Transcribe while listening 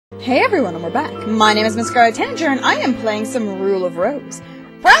Hey everyone, and we're back. My name is MissScarletTanager, and I am playing some Rule of Rose.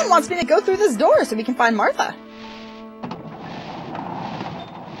 Brown wants me to go through this door so we can find Martha.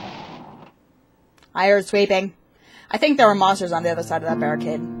 I heard sweeping. I think there were monsters on the other side of that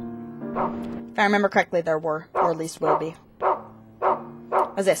barricade. If I remember correctly, there were, or at least will be.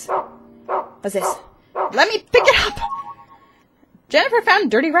 What's this? What's this? Let me pick it up! Jennifer found a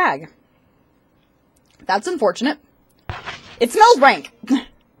dirty rag. That's unfortunate. It smells rank.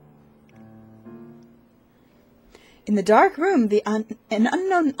 In the dark room, an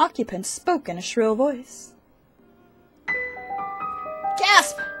unknown occupant spoke in a shrill voice.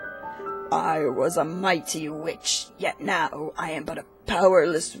 Gasp! I was a mighty witch, yet now I am but a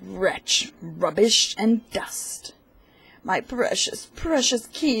powerless wretch, rubbish and dust. My precious, precious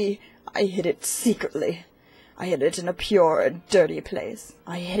key, I hid it secretly. I hid it in a pure and dirty place.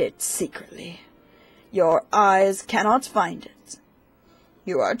 I hid it secretly. Your eyes cannot find it.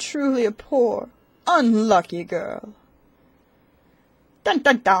 You are truly a poor, unlucky girl. Dun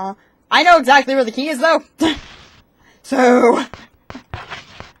dun dun. I know exactly where the key is, though. So,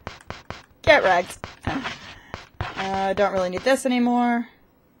 get wrecked. Don't really need this anymore.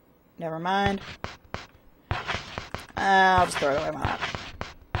 Never mind. I'll just throw it away. Why not?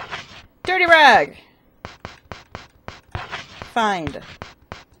 Dirty rag. Find.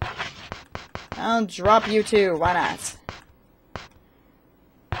 I'll drop you too. Why not?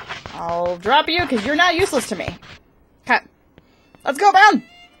 I'll drop you because you're not useless to me. Okay. Let's go, Brown!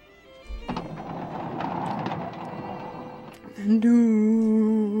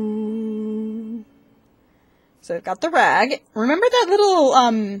 So we've got the rag. Remember that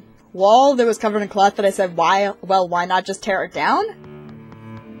little, wall that was covered in cloth that I said, why not just tear it down?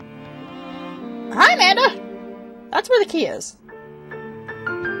 Hi, Amanda! That's where the key is.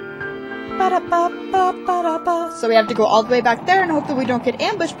 So we have to go all the way back there and hope that we don't get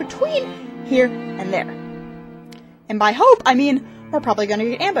ambushed between here and there. And by hope, I mean we're probably going to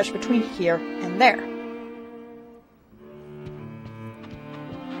get ambushed between here and there.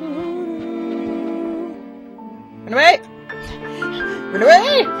 Run away! Run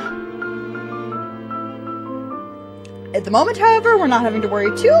away! At the moment, however, we're not having to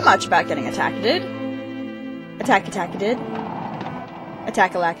worry too much about getting attack-a-did. Attack-a-tack-a-did.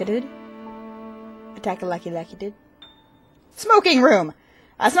 Attack-a-lack-a-did. Attack-a-lacky-lacky-did. Smoking room!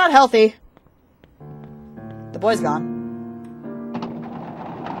 That's not healthy. The boy's gone.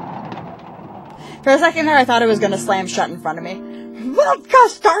 For a second there, I thought it was going to slam shut in front of me. Well,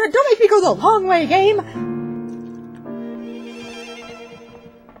 gosh darn it, don't make me go the long way, game!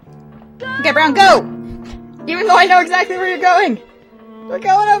 Okay, Brown, go! Even though I know exactly where you're going! We're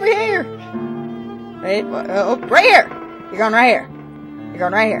going over here! Wait, oh, right here! You're going right here. You're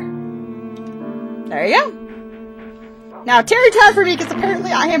going right here. There you go. Now, tear it down for me, because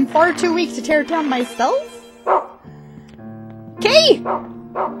apparently I am far too weak to tear it down myself. Key!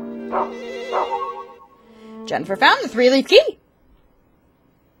 Jennifer found the 3-leaf key.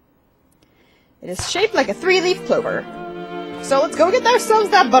 It is shaped like a 3-leaf clover. So let's go get ourselves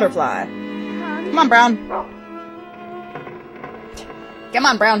that butterfly. Come on, Brown. Come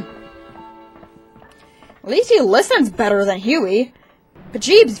on, Brown. At least he listens better than Huey. But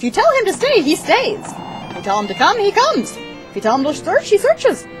Jeebs, if you tell him to stay, he stays. If you tell him to come, he comes. If you tell him to search, he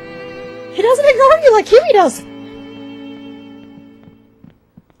searches. He doesn't ignore you like Huey does.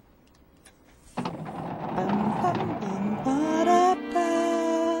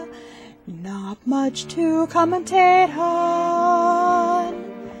 Not much to commentate on,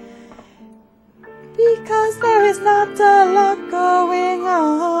 because there is not a lot going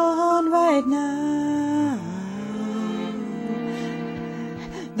on right now.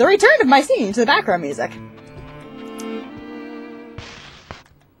 The return of my singing to the background music.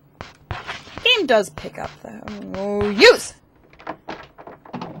 Game does pick up, though. Use!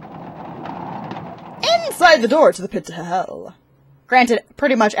 Inside the door to the pit to hell. Granted,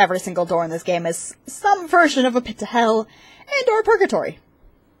 pretty much every single door in this game is some version of a pit to hell and or purgatory.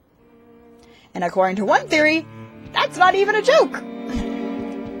 And according to one theory, that's not even a joke! I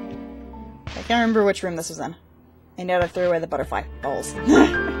can't remember which room this was in. I know I threw away the butterfly balls. Wait a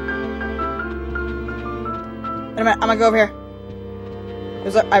minute, I'm gonna go over here.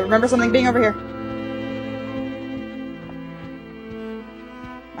 I remember something being over here.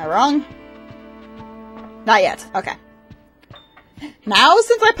 Am I wrong? Not yet. Okay. Now,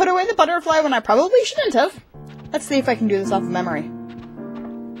 since I put away the butterfly when I probably shouldn't have, let's see if I can do this off of memory.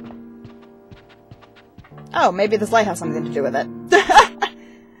 Oh, maybe this light has something to do with it.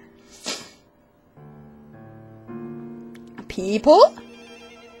 People?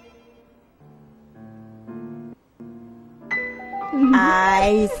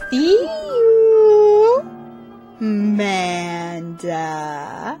 I see you, Amanda.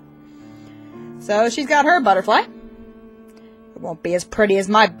 So she's got her butterfly. It won't be as pretty as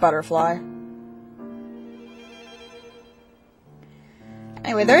my butterfly.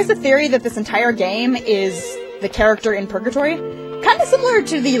 Anyway, there is a theory that this entire game is the character in purgatory. Kind of similar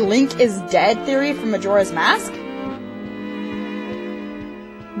to the Link is dead theory from Majora's Mask.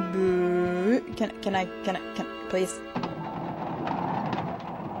 Can I, please?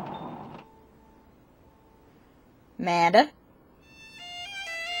 Amanda?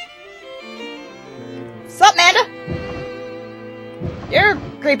 Sup, Amanda? You're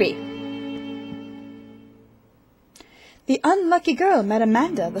creepy. The unlucky girl met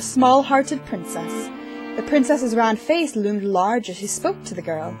Amanda, the small-hearted princess. The princess's round face loomed large as she spoke to the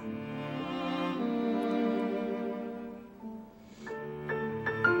girl.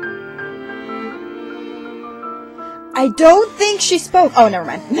 I don't think she spoke. Oh, never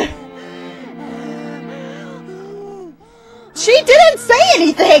mind. She didn't say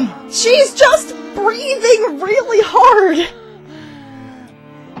anything! She's just breathing really hard!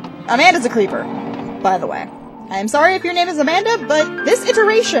 Amanda's a creeper, by the way. I am sorry if your name is Amanda, but this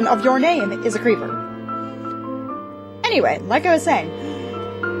iteration of your name is a creeper. Anyway, like I was saying,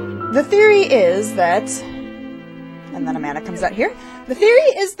 the theory is that... And then Amanda comes out here. The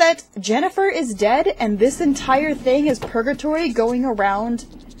theory is that Jennifer is dead, and this entire thing is purgatory going around,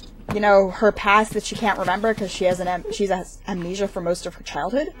 you know, her past that she can't remember because she has amnesia for most of her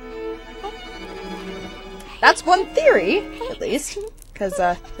childhood. That's one theory, at least, because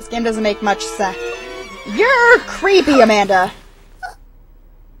this game doesn't make much sense. You're creepy, Amanda!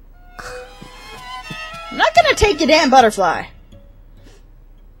 I'm not gonna take your damn butterfly.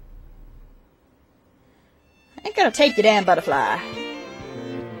 I ain't gonna take your damn butterfly.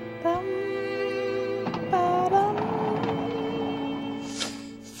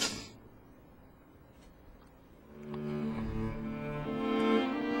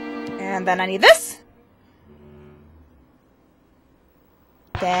 And then I need this.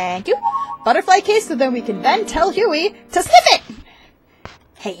 Thank you. Butterfly case, so then we can then tell Huey to sniff it!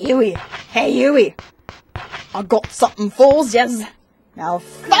 Hey, Huey. Hey, Huey. I got something for yes. Now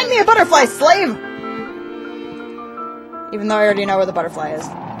find me a butterfly, slave! Even though I already know where the butterfly is.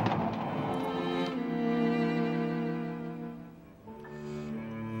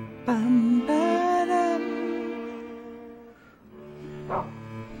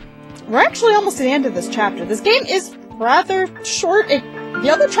 We're actually almost to the end of this chapter. This game is rather short. The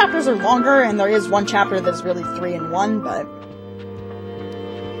other chapters are longer, and there is one chapter that's really 3 in 1, but...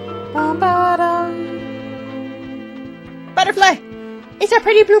 Butterfly! It's a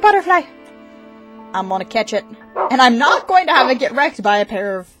pretty blue butterfly! I'm gonna catch it. And I'm not going to have it get wrecked by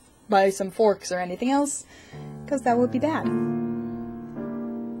by some forks or anything else, because that would be bad.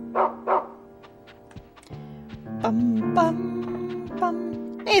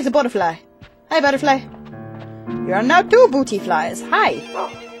 Hey, it's a butterfly. Hi, butterfly. You are now 2 booty flies. Hi.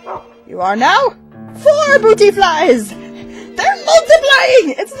 You are now 4 booty flies. They're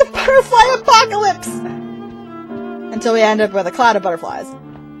multiplying. It's the butterfly apocalypse. Until we end up with a cloud of butterflies.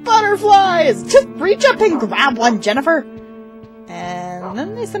 Butterflies! Just reach up and grab one, Jennifer. And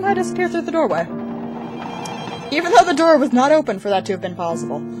then they somehow disappear through the doorway. Even though the door was not open for that to have been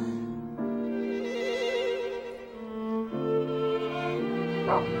possible.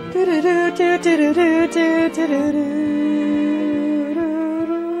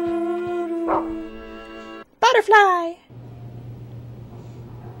 Butterfly!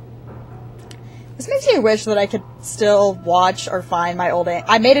 This makes me wish that I could still watch or find my old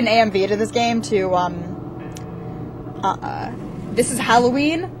I made an AMV to this game to, This is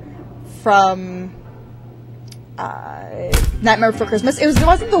Halloween from, Nightmare Before Christmas. It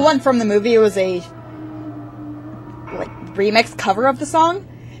wasn't the one from the movie, it was a, like, remix cover of the song.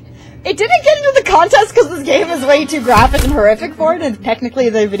 It didn't get into the contest because this game is way too graphic and horrific for it, and technically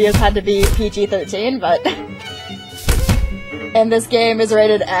the videos had to be PG-13, but... And this game is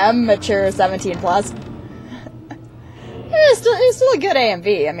rated M, mature 17+. It's still a good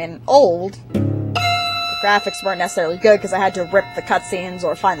AMV. I mean, old. The graphics weren't necessarily good because I had to rip the cutscenes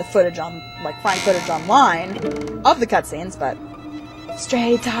or find the footage find footage online of the cutscenes, but...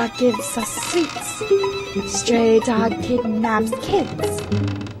 Stray dog gives us sweets. Stray dog kidnaps kids.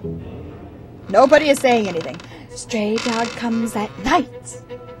 Nobody is saying anything. Stray dog comes at night.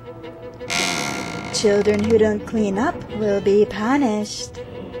 Children who don't clean up will be punished.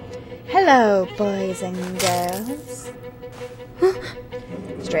 Hello, boys and girls.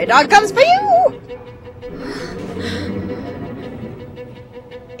 Stray dog comes for you!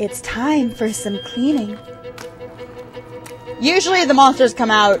 It's time for some cleaning. Usually the monsters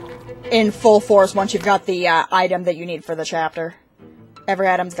come out in full force once you've got the item that you need for the chapter. Every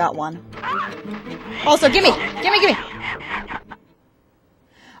item's got one. Also, gimme! Gimme, gimme!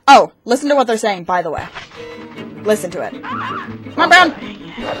 Oh, listen to what they're saying, by the way. Listen to it. Come on, Brown!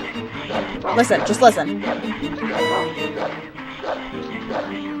 Listen, just listen.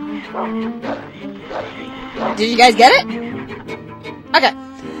 Did you guys get it? Okay.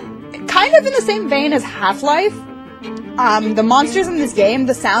 Kind of in the same vein as Half-Life, the monsters in this game,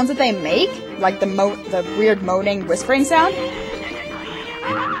 the sounds that they make, like the weird moaning, whispering sound.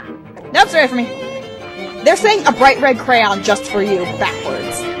 Nope, sorry for me. They're saying a bright red crayon just for you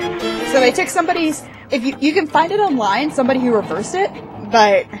backwards. So they took somebody's... If you can find it online, somebody who reversed it,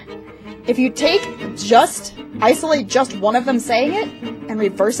 but if you isolate just one of them saying it, and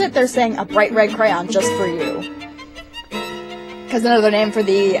reverse it, they're saying a bright red crayon just for you. Because another name for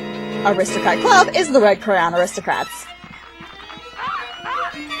the Aristocrat Club is the Red Crayon Aristocrats.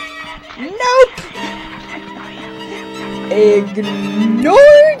 Nope!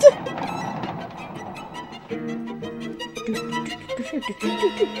 Ignored!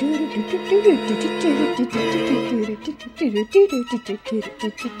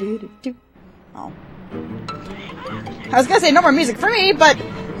 Oh. I was gonna say no more music for me, but...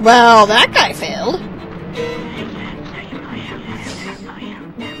 Well, that guy failed.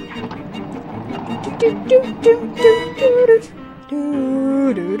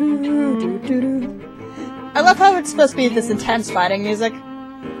 I love how it's supposed to be this intense fighting music.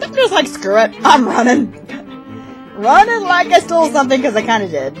 I'm just like, screw it, I'm running. Running like I stole something, because I kinda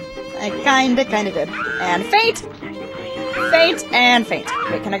did. I kinda did. And faint! Faint and faint.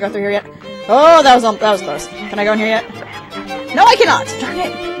 Wait, can I go through here yet? Oh, that was close. Can I go in here yet? No, I cannot! Darn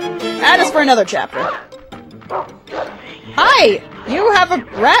it! That is for another chapter. Hi! You have a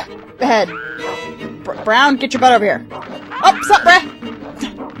rat head. Brown, get your butt over here. Oh, sup, bruh?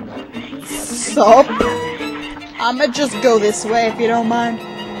 Sup? I'ma just go this way if you don't mind.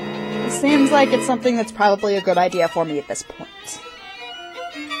 It seems like it's something that's probably a good idea for me at this point.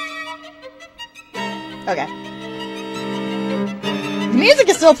 Okay. The music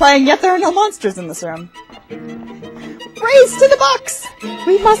is still playing, yet there are no monsters in this room. Race to the box!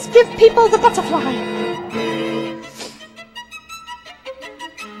 We must give people the butterfly!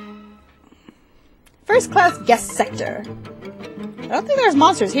 First class guest sector. I don't think there's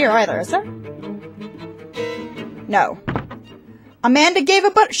monsters here either, is there? No. Amanda gave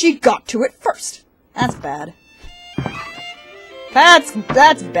a she got to it first. That's bad. That's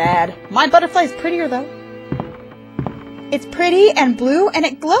bad. My butterfly's prettier though. It's pretty and blue and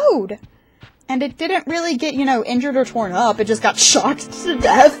it glowed. And it didn't really get, you know, injured or torn up. It just got shocked to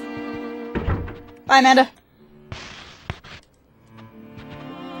death. Bye, Amanda.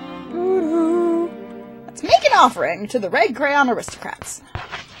 Let's make an offering to the Red Crayon Aristocrats.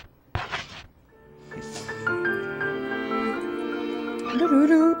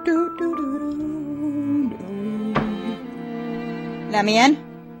 Let me in?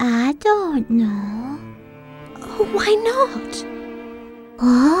 I don't know. Oh, why not?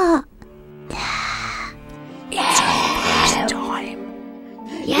 Oh. It's her first time.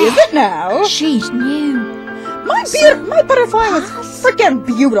 Yeah. Is it now? She's new. My butterfly was freaking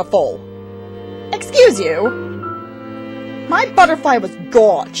beautiful. Excuse you. My butterfly was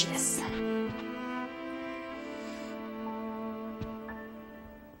gorgeous.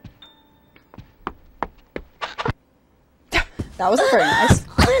 That wasn't very nice.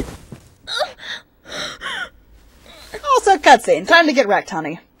 Also, cutscene. Time to get wrecked,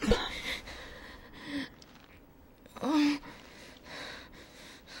 honey.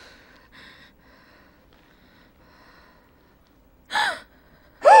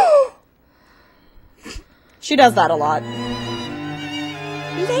 She does that a lot.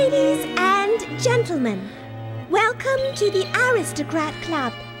 Ladies and gentlemen, welcome to the Aristocrat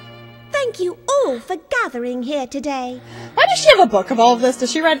Club. Thank you all for gathering here today. Why does she have a book of all of this?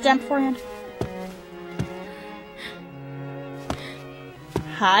 Does she write it down beforehand?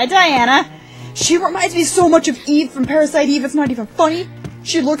 Hi, Diana. She reminds me so much of Eve from Parasite Eve, it's not even funny.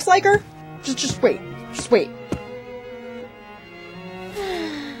 She looks like her. Just wait. Just wait.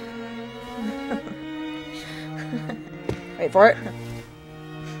 Wait for it.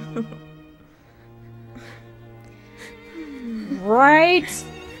 Right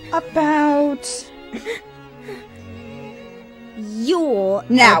about... You're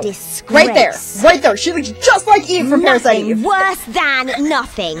now, a disgrace. Right there. She looks just like Eve from Parasite Eve. Worse than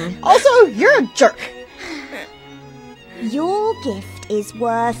nothing. Also, you're a jerk. Your gift is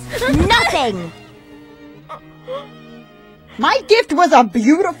worth nothing. My gift was a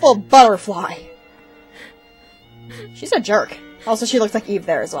beautiful butterfly. She's a jerk. Also, she looks like Eve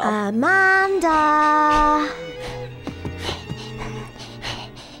there as well. Amanda!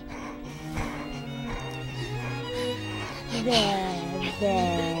 There.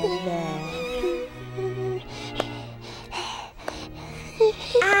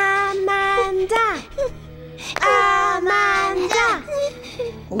 Amanda! Amanda!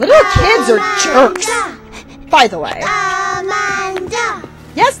 Little kids are jerks! By the way. Amanda!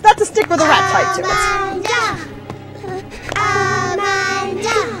 Yes, that's a stick with a rat tied to it. Amanda!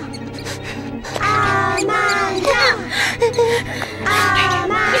 Amanda!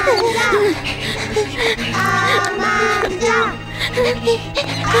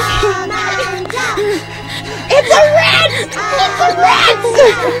 It's a rat! It's a rat!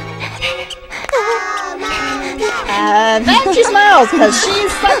 And then she smiles because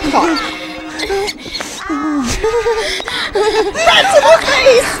she's sucked caught. Rats in her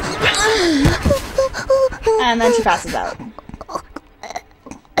face! And then she passes out.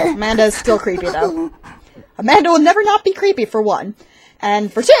 Amanda is still creepy though. Amanda will never not be creepy for one.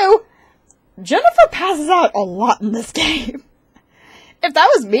 And for two, Jennifer passes out a lot in this game. If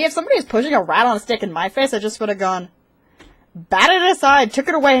that was me, if somebody was pushing a rat on a stick in my face, I just would have gone, batted it aside, took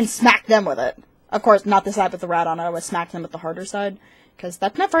it away, and smacked them with it. Of course, not the side with the rat on it, I would smack them with the harder side, because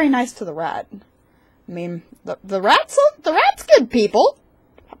that's not very nice to the rat. I mean, the rat's good people.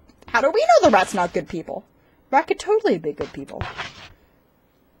 How do we know the rat's not good people? Rat could totally be good people.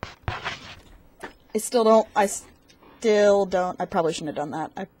 I probably shouldn't have done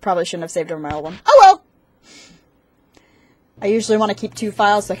that. I probably shouldn't have saved over my old one. Oh well! I usually want to keep 2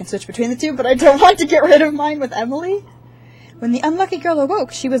 files so I can switch between the 2, but I don't want to get rid of mine with Emily. When the unlucky girl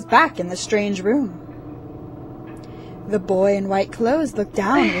awoke, she was back in the strange room. The boy in white clothes looked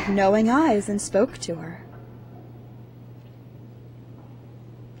down with knowing eyes and spoke to her.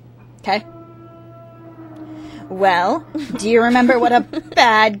 Okay. Well, do you remember what a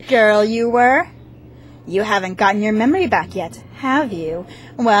bad girl you were? You haven't gotten your memory back yet, have you?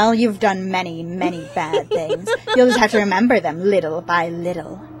 Well, you've done many, many bad things. You'll just have to remember them little by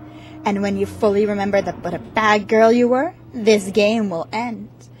little. And when you fully remember what a bad girl you were, this game will end.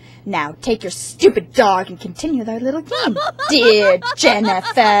 Now take your stupid dog and continue their little game, dear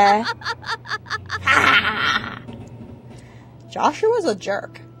Jennifer. Ha! Joshua's a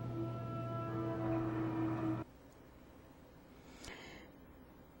jerk.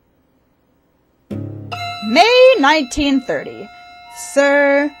 May 1930.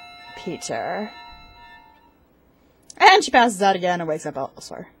 Sir Peter. And she passes out again and wakes up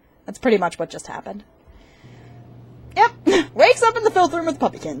elsewhere. That's pretty much what just happened. Yep. Wakes up in the filth room with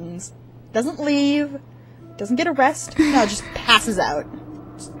puppykins. Doesn't leave. Doesn't get a rest. No, just passes out.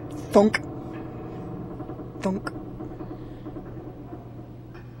 Just thunk. Thunk.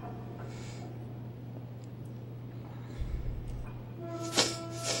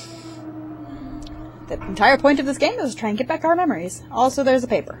 The entire point of this game is to try and get back our memories. Also, there's a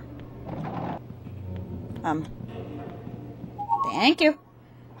paper. Thank you.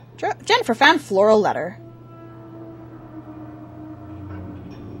 Jennifer found floral letter.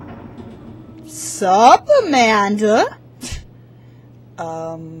 Sup, Amanda?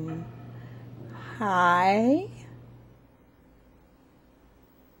 Hi?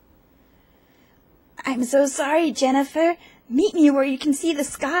 I'm so sorry, Jennifer. Meet me where you can see the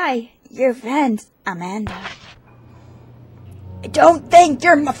sky. Your friend, Amanda. I don't think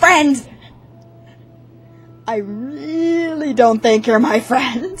you're my friend. I really don't think you're my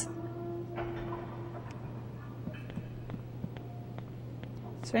friend.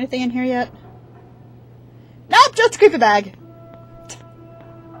 Is there anything in here yet? Nope, just a creepy bag.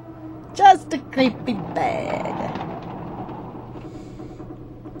 Just a creepy bag.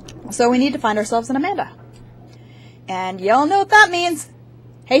 So we need to find ourselves an Amanda. And y'all know what that means.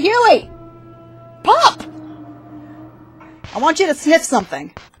 Hey, Huey! Pop! I want you to sniff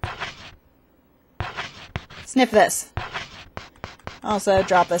something. Sniff this. Also,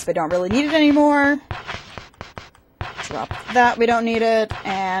 drop this. We don't really need it anymore. Drop that. We don't need it.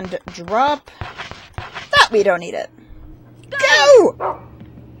 And drop that. We don't need it. Go!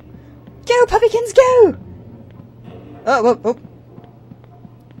 Go, puppykins, go! Oh, whoop, whoop.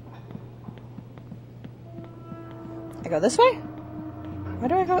 I go this way? Where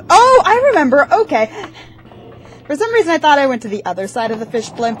do I go? Oh, I remember. Okay. For some reason, I thought I went to the other side of the fish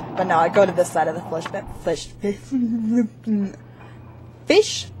blimp, but no, I go to this side of the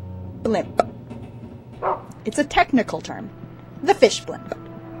fish blimp. It's a technical term. The fish blimp.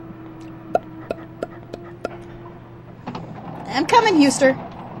 I'm coming, Hewster.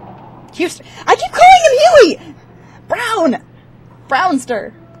 Hewster. I keep calling him Huey! Brown!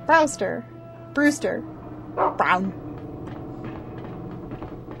 Brownster. Brewster. Brown.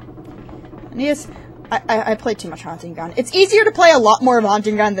 And yes, I played too much Haunting Ground. It's easier to play a lot more of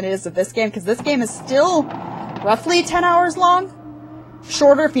Haunting Ground than it is of this game, because this game is still roughly 10 hours long.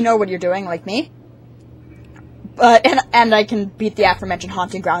 Shorter if you know what you're doing, like me. But, and I can beat the aforementioned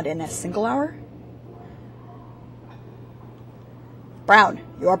Haunting Ground in a single hour. Brown.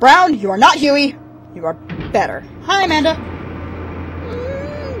 You are brown. You are not Huey. You are better. Hi, Amanda.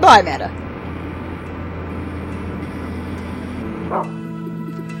 Bye, Amanda.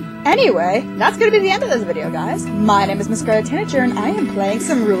 Anyway, that's going to be the end of this video, guys. My name is MissScarletTanager, and I am playing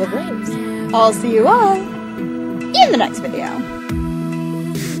some Rule of Rose. I'll see you all in the next video.